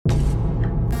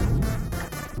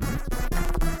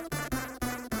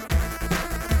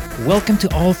Welcome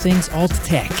to All Things Alt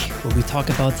Tech, where we talk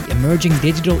about the emerging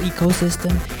digital ecosystem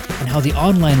and how the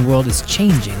online world is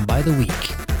changing by the week.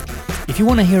 If you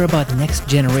want to hear about next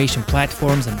generation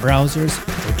platforms and browsers,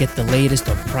 or get the latest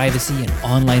on privacy and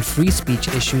online free speech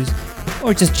issues,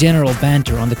 or just general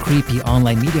banter on the creepy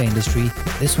online media industry,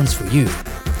 this one's for you.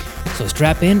 So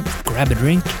strap in, grab a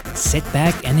drink, sit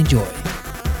back and enjoy.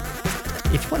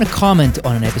 If you want to comment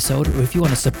on an episode or if you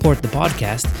want to support the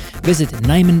podcast, visit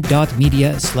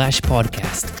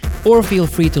nyman.media/podcast or feel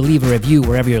free to leave a review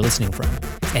wherever you're listening from.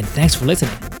 And thanks for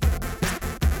listening.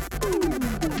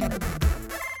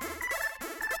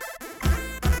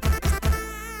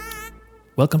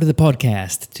 Welcome to the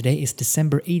podcast. Today is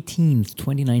December 18th,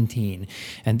 2019,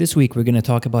 and this week we're going to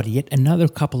talk about yet another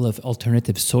couple of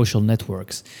alternative social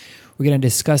networks. We're going to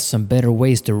discuss some better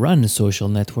ways to run social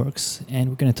networks, and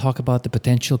we're going to talk about the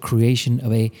potential creation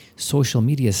of a social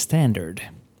media standard.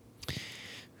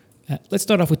 Let's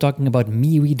start off with talking about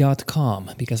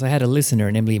MeWe.com, because I had a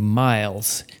listener, namely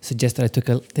Miles, suggest that I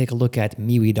take a look at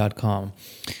MeWe.com.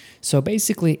 So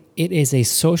basically, it is a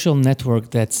social network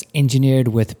that's engineered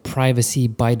with privacy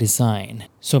by design.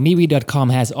 So MeWe.com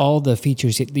has all the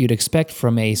features that you'd expect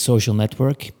from a social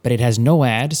network, but it has no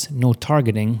ads, no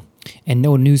targeting, and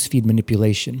no newsfeed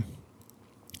manipulation.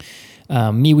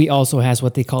 MeWe also has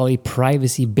what they call a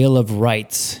privacy bill of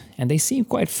rights, and they seem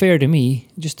quite fair to me.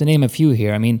 Just to name a few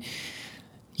here, I mean,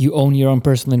 you own your own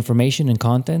personal information and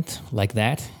content, like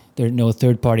that. There are no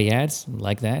third-party ads,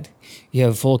 like that. You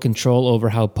have full control over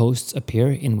how posts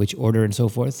appear, in which order and so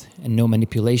forth, and no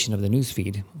manipulation of the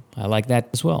newsfeed. I like that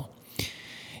as well.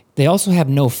 They also have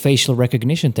no facial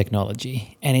recognition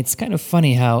technology, and it's kind of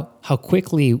funny how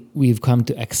quickly we've come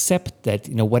to accept that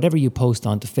whatever you post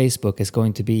onto Facebook is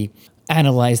going to be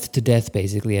analyzed to death,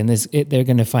 basically, and they're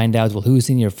going to find out who's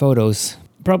in your photos.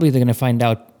 Probably they're going to find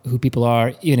out who people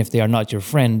are, even if they are not your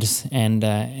friends, and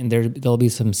there'll be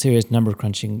some serious number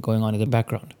crunching going on in the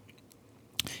background.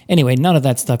 Anyway, none of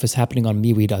that stuff is happening on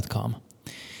MeWe.com.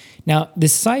 Now,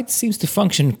 this site seems to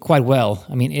function quite well.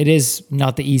 I mean, it is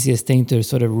not the easiest thing to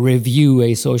sort of review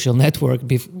a social network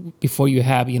before you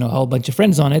have, a whole bunch of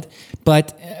friends on it.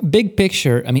 But big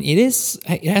picture, I mean, it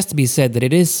has to be said that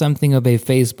it is something of a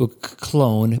Facebook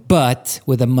clone, but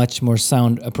with a much more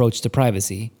sound approach to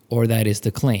privacy, or that is the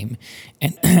claim.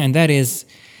 And that is,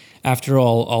 after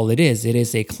all it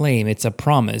is a claim, it's a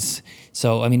promise.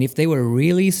 So, I mean, if they were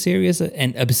really serious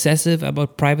and obsessive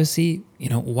about privacy,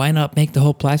 why not make the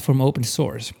whole platform open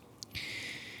source?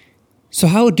 So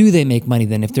how do they make money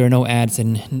then if there are no ads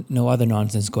and no other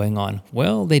nonsense going on?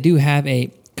 Well, they do have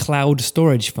a cloud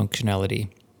storage functionality.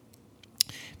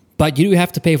 But you do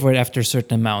have to pay for it after a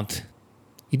certain amount.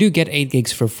 You do get 8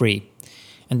 gigs for free.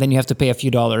 And then you have to pay a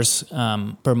few dollars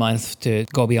per month to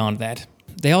go beyond that.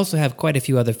 They also have quite a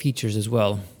few other features as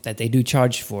well that they do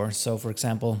charge for. So, for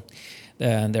example,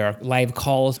 there are live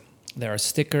calls, there are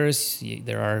stickers,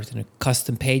 there are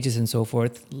custom pages and so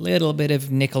forth. Little bit of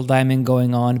nickel diming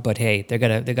going on, but hey, they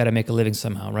gotta make a living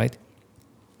somehow, right?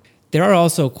 There are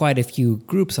also quite a few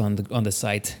groups on the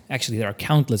site. Actually, there are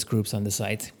countless groups on the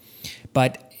site.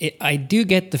 But I do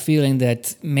get the feeling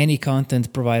that many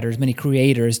content providers, many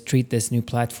creators treat this new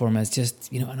platform as just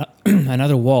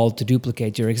another wall to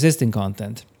duplicate your existing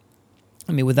content.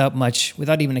 I mean, without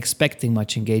even expecting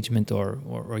much engagement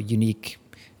or unique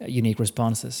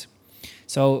responses.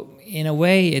 So in a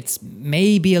way, it's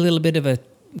maybe a little bit of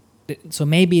so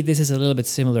maybe this is a little bit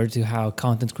similar to how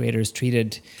content creators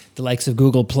treated the likes of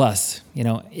Google+.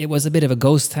 It was a bit of a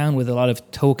ghost town with a lot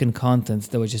of token content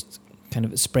that was just kind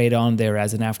of sprayed on there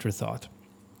as an afterthought.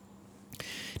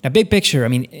 Now, big picture, I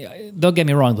mean, don't get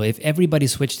me wrong, though. If everybody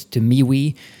switched to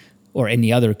MeWe or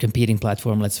any other competing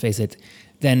platform, let's face it,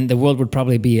 then the world would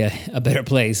probably be a better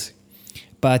place.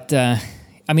 But, I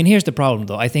mean, here's the problem,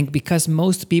 though. I think because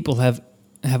most people have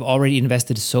already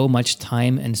invested so much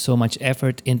time and so much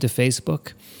effort into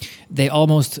Facebook, they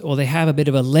have a bit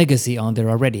of a legacy on there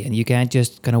already, and you can't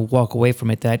just kind of walk away from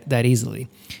it that easily.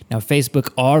 Now,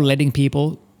 Facebook are letting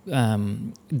people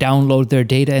download their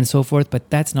data and so forth,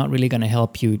 but that's not really going to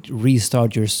help you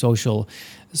restart your social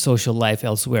life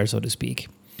elsewhere, so to speak.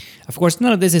 Of course,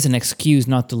 none of this is an excuse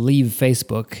not to leave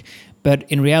Facebook, but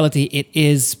in reality, it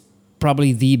is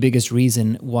probably the biggest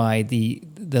reason why the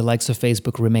likes of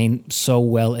Facebook remain so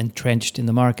well entrenched in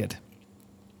the market.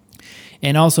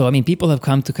 And also, I mean, people have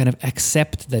come to kind of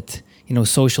accept that,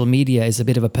 social media is a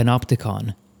bit of a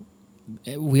panopticon.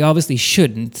 We obviously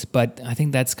shouldn't, but I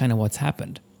think that's kind of what's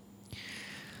happened.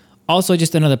 Also,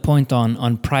 just another point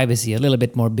on privacy, a little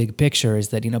bit more big picture, is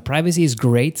that privacy is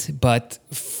great, but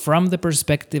from the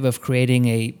perspective of creating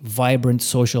a vibrant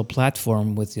social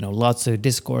platform with lots of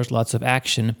discourse, lots of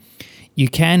action, you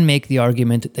can make the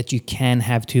argument that you can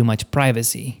have too much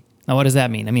privacy. Now, what does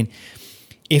that mean? I mean,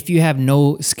 if you have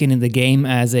no skin in the game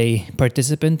as a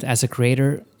participant, as a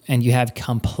creator, and you have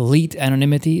complete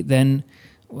anonymity, then,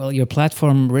 well, your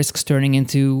platform risks turning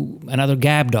into another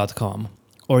Gab.com.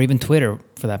 Or even Twitter,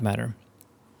 for that matter.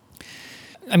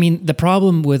 I mean, the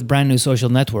problem with brand new social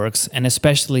networks, and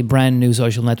especially brand new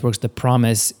social networks that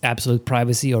promise absolute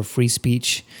privacy or free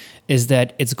speech, is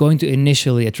that it's going to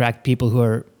initially attract people who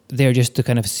are there just to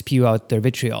kind of spew out their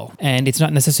vitriol. And it's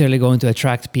not necessarily going to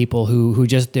attract people who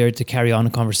just there to carry on a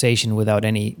conversation without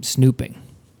any snooping.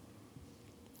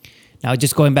 Now,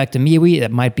 just going back to MeWe,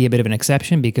 that might be a bit of an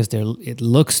exception because it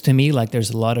looks to me like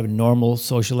there's a lot of normal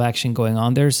social action going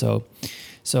on there. So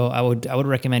I would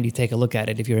recommend you take a look at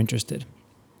it if you're interested.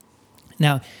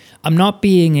 Now, I'm not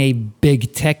being a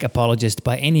big tech apologist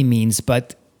by any means,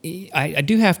 but I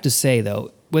do have to say,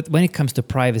 though, when it comes to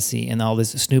privacy and all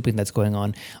this snooping that's going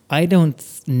on, I don't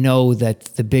know that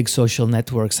the big social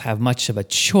networks have much of a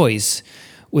choice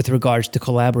with regards to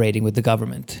collaborating with the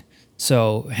government.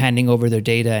 So handing over their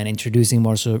data and introducing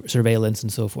more surveillance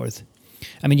and so forth.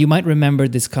 I mean, you might remember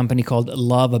this company called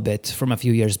Lavabit from a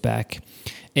few years back.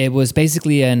 It was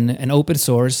basically an open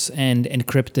source and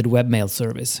encrypted webmail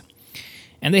service.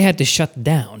 And they had to shut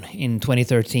down in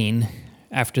 2013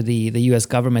 after the US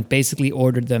government basically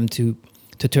ordered them to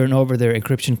turn over their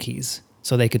encryption keys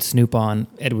so they could snoop on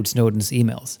Edward Snowden's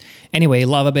emails. Anyway,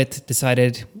 Lavabit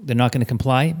decided they're not going to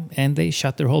comply, and they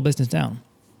shut their whole business down.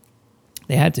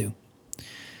 They had to.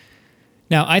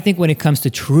 Now, I think when it comes to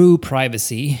true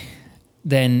privacy,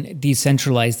 then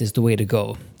decentralized is the way to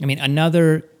go. I mean,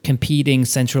 another competing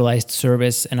centralized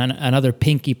service and another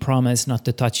pinky promise not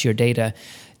to touch your data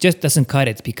just doesn't cut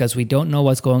it, because we don't know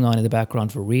what's going on in the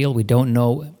background for real. We don't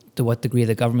know to what degree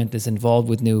the government is involved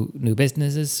with new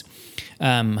businesses,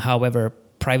 however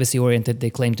privacy-oriented they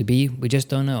claim to be. We just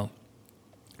don't know.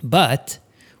 But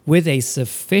with a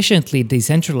sufficiently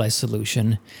decentralized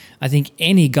solution, I think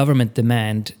any government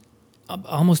demand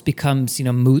almost becomes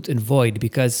moot and void,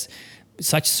 because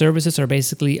such services are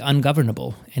basically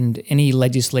ungovernable, and any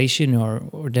legislation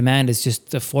or demand is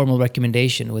just a formal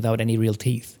recommendation without any real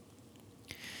teeth.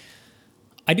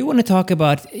 I do want to talk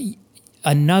about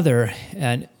another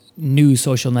new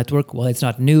social network. Well, it's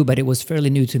not new, but it was fairly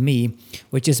new to me,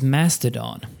 which is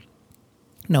Mastodon.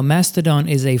 Now, Mastodon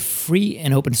is a free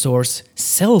and open source,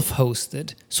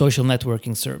 self-hosted social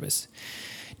networking service.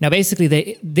 Now,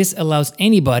 basically, this allows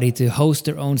anybody to host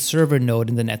their own server node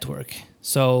in the network.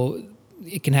 So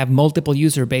it can have multiple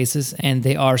user bases, and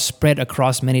they are spread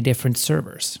across many different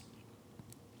servers.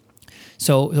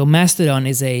 So Mastodon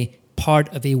is a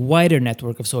part of a wider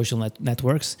network of social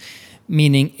networks,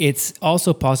 meaning it's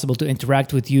also possible to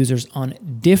interact with users on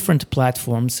different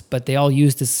platforms, but they all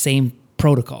use the same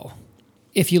protocol.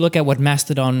 If you look at what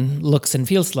Mastodon looks and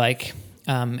feels like,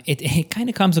 it kind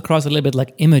of comes across a little bit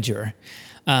like Imgur.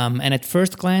 And at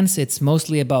first glance, it's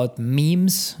mostly about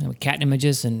memes, cat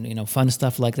images, and fun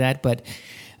stuff like that. But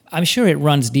I'm sure it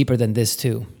runs deeper than this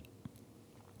too.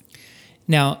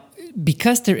 Now,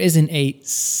 because there isn't a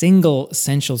single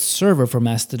central server for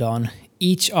Mastodon,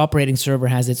 each operating server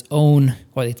has its own,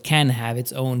 or it can have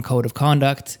its own code of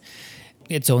conduct,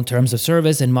 its own terms of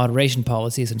service and moderation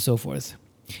policies, and so forth.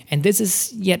 And this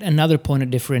is yet another point of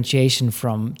differentiation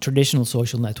from traditional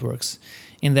social networks,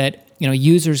 in that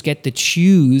users get to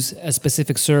choose a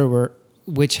specific server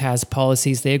which has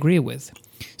policies they agree with.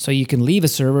 So you can leave a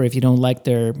server if you don't like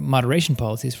their moderation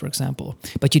policies, for example,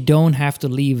 but you don't have to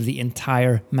leave the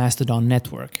entire Mastodon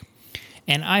network.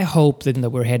 And I hope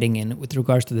that we're heading in with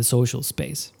regards to the social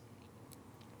space.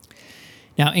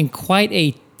 Now, in quite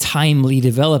a timely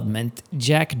development,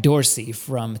 Jack Dorsey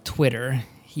from Twitter,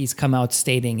 he's come out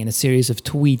stating in a series of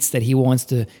tweets that he wants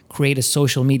to create a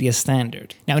social media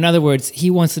standard. Now, in other words,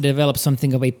 he wants to develop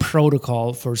something of a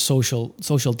protocol for social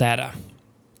data.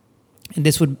 And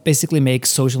this would basically make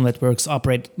social networks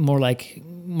operate more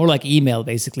like email,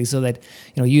 basically, so that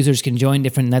users can join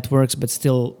different networks but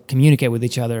still communicate with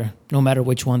each other, no matter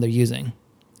which one they're using.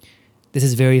 This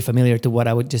is very familiar to what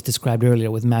I just described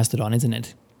earlier with Mastodon, isn't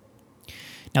it?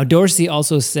 Now, Dorsey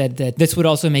also said that this would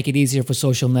also make it easier for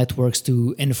social networks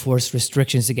to enforce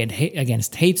restrictions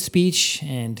against hate speech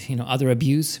and other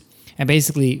abuse. And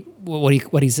basically, what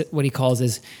he calls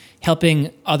is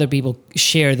helping other people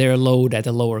share their load at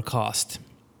a lower cost.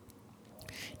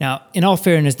 Now, in all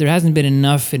fairness, there hasn't been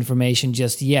enough information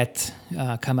just yet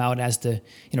come out as to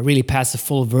really pass a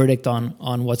full verdict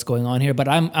on what's going on here. But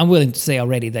I'm willing to say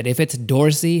already that if it's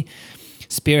Dorsey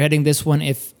spearheading this one,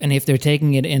 if they're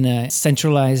taking it in a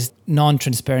centralized,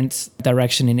 non-transparent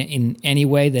direction in any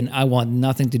way, then I want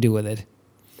nothing to do with it.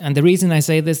 And the reason I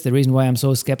say this, the reason why I'm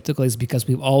so skeptical is because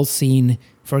we've all seen,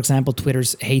 for example,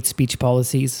 Twitter's hate speech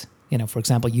policies. For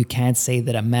example, you can't say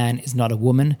that a man is not a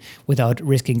woman without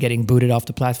risking getting booted off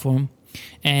the platform.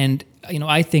 And,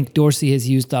 I think Dorsey has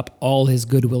used up all his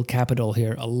goodwill capital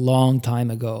here a long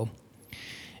time ago.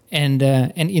 And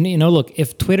look,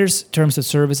 if Twitter's terms of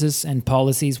services and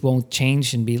policies won't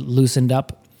change and be loosened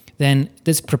up, then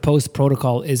this proposed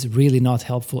protocol is really not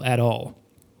helpful at all.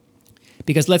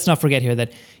 Because let's not forget here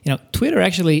that, Twitter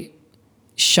actually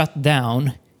shut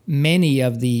down many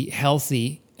of the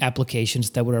healthy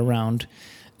applications that were around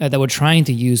that were trying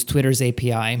to use Twitter's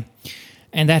API.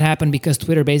 And that happened because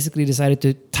Twitter basically decided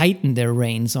to tighten their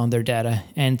reins on their data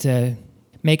and to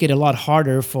make it a lot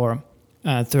harder for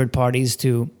third parties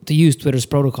to use Twitter's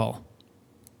protocol.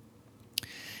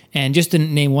 And just to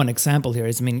name one example here,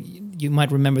 you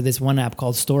might remember this one app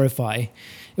called Storify.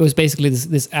 It was basically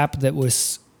this app that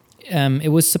was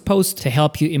it was supposed to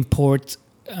help you import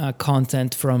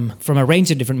content from a range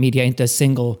of different media into a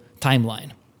single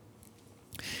timeline.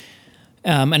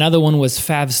 Another one was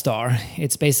Favstar.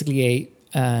 It's basically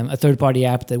a third-party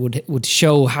app that would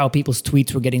show how people's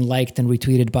tweets were getting liked and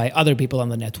retweeted by other people on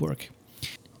the network.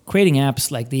 Creating apps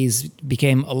like these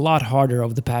became a lot harder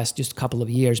over the past just couple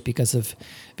of years because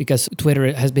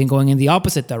Twitter has been going in the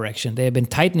opposite direction. They have been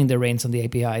tightening their reins on the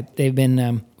API. They've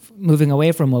been moving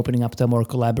away from opening up to a more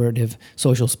collaborative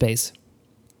social space.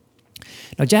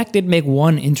 Now, Jack did make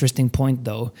one interesting point,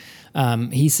 though.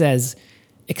 He says,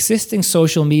 existing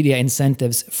social media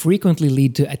incentives frequently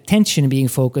lead to attention being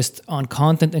focused on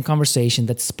content and conversation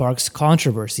that sparks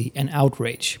controversy and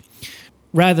outrage,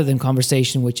 rather than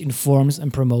conversation which informs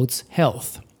and promotes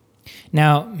health.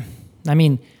 Now,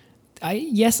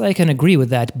 yes, I can agree with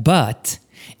that, but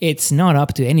it's not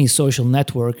up to any social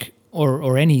network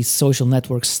or any social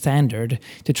network standard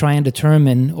to try and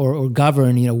determine or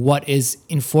govern, what is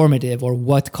informative or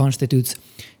what constitutes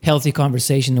healthy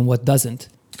conversation and what doesn't.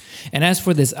 And as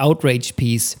for this outrage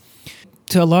piece,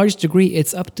 to a large degree,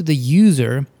 it's up to the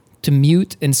user to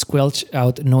mute and squelch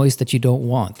out noise that you don't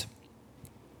want.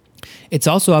 It's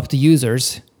also up to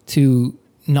users to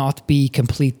not be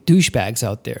complete douchebags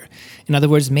out there. In other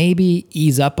words, maybe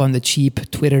ease up on the cheap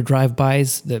Twitter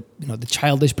drive-bys, the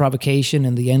childish provocation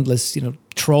and the endless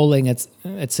trolling,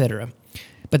 etc.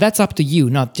 But that's up to you,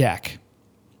 not Jack.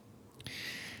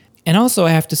 And also, I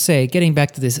have to say, getting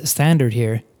back to this standard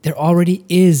here, there already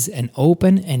is an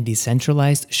open and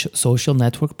decentralized social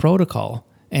network protocol,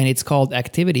 and it's called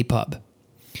ActivityPub.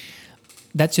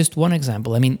 That's just one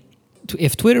example.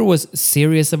 If Twitter was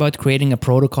serious about creating a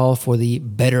protocol for the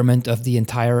betterment of the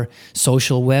entire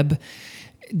social web,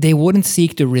 they wouldn't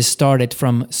seek to restart it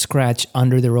from scratch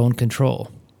under their own control.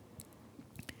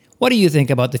 What do you think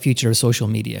about the future of social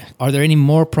media? Are there any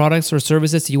more products or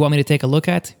services you want me to take a look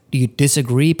at? Do you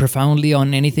disagree profoundly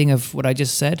on anything of what I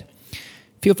just said?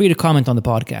 Feel free to comment on the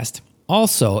podcast.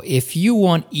 Also, if you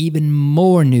want even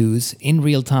more news in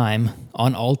real time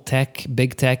on alt tech,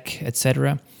 big tech,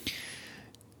 etc.,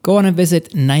 go on and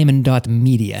visit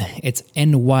Nyman.media. It's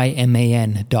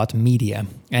NYMAN.media.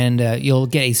 And you'll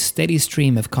get a steady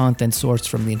stream of content sourced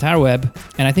from the entire web,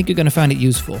 and I think you're going to find it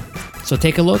useful. So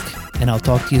take a look, and I'll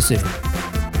talk to you soon.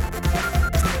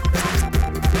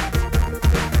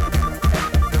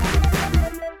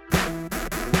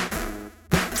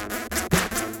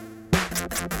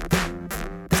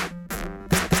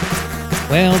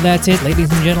 Well, that's it, ladies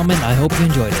and gentlemen. I hope you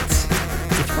enjoyed it.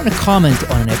 If you want to comment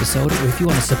on an episode or if you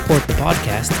want to support the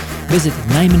podcast, visit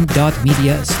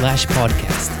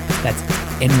Nyman.media/podcast. That's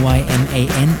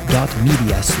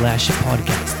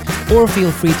NYMAN.media/podcast. Or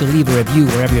feel free to leave a review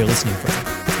wherever you're listening from.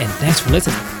 And thanks for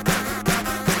listening.